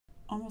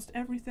Almost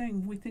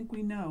everything we think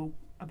we know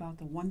about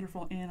the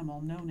wonderful animal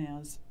known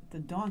as the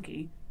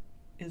donkey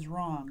is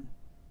wrong.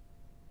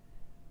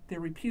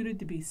 They're reputed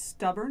to be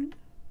stubborn,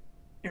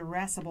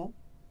 irascible,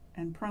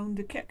 and prone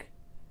to kick,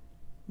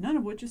 none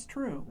of which is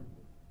true.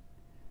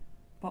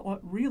 But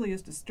what really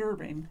is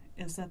disturbing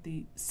is that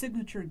the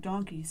signature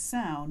donkey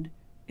sound,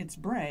 its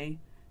bray,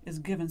 is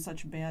given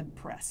such bad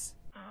press.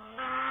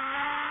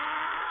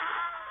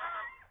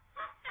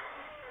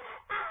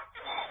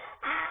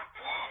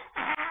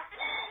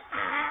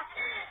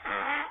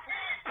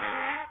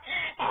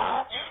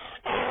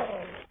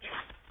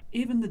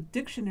 Even the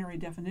dictionary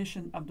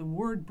definition of the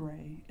word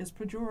bray is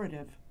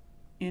pejorative,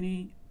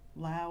 any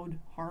loud,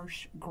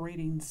 harsh,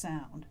 grating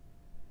sound.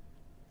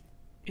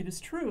 It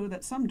is true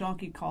that some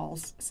donkey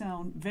calls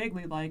sound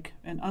vaguely like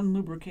an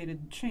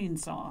unlubricated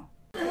chainsaw.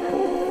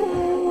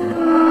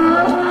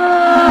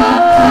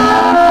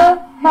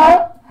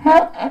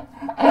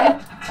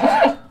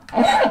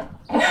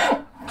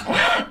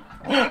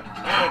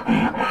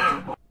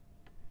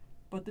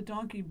 But the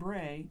donkey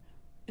bray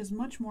is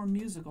much more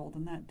musical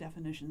than that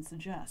definition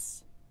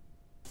suggests.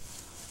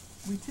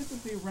 We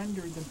typically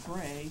render the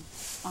bray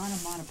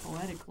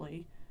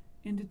onomatopoetically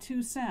into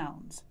two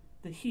sounds,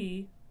 the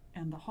he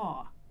and the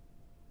haw.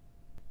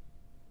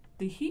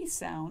 The he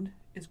sound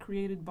is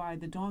created by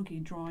the donkey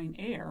drawing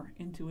air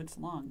into its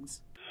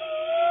lungs.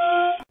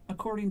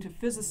 According to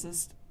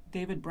physicist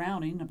David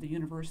Browning of the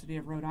University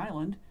of Rhode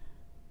Island,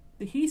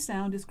 the he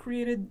sound is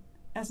created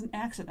as an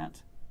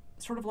accident,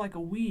 sort of like a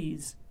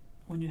wheeze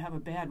when you have a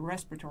bad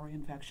respiratory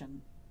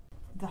infection.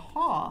 The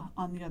haw,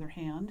 on the other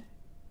hand,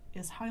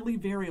 is highly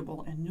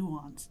variable and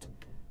nuanced,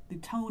 the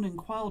tone and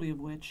quality of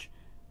which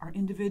are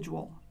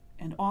individual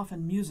and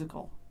often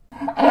musical.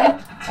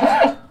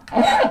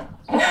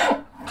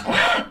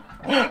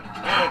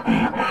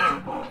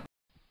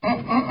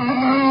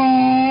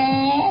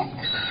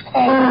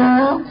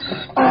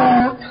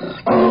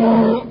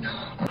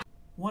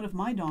 One of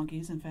my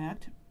donkeys, in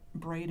fact,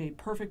 brayed a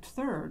perfect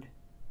third,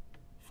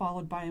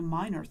 followed by a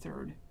minor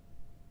third.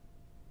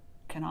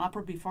 Can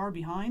opera be far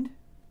behind?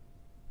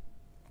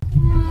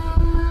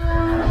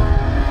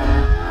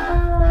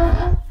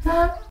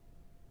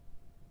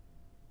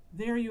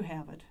 There you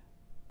have it,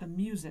 the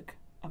music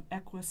of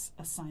Equus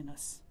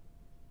Asinus,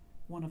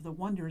 one of the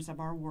wonders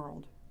of our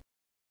world.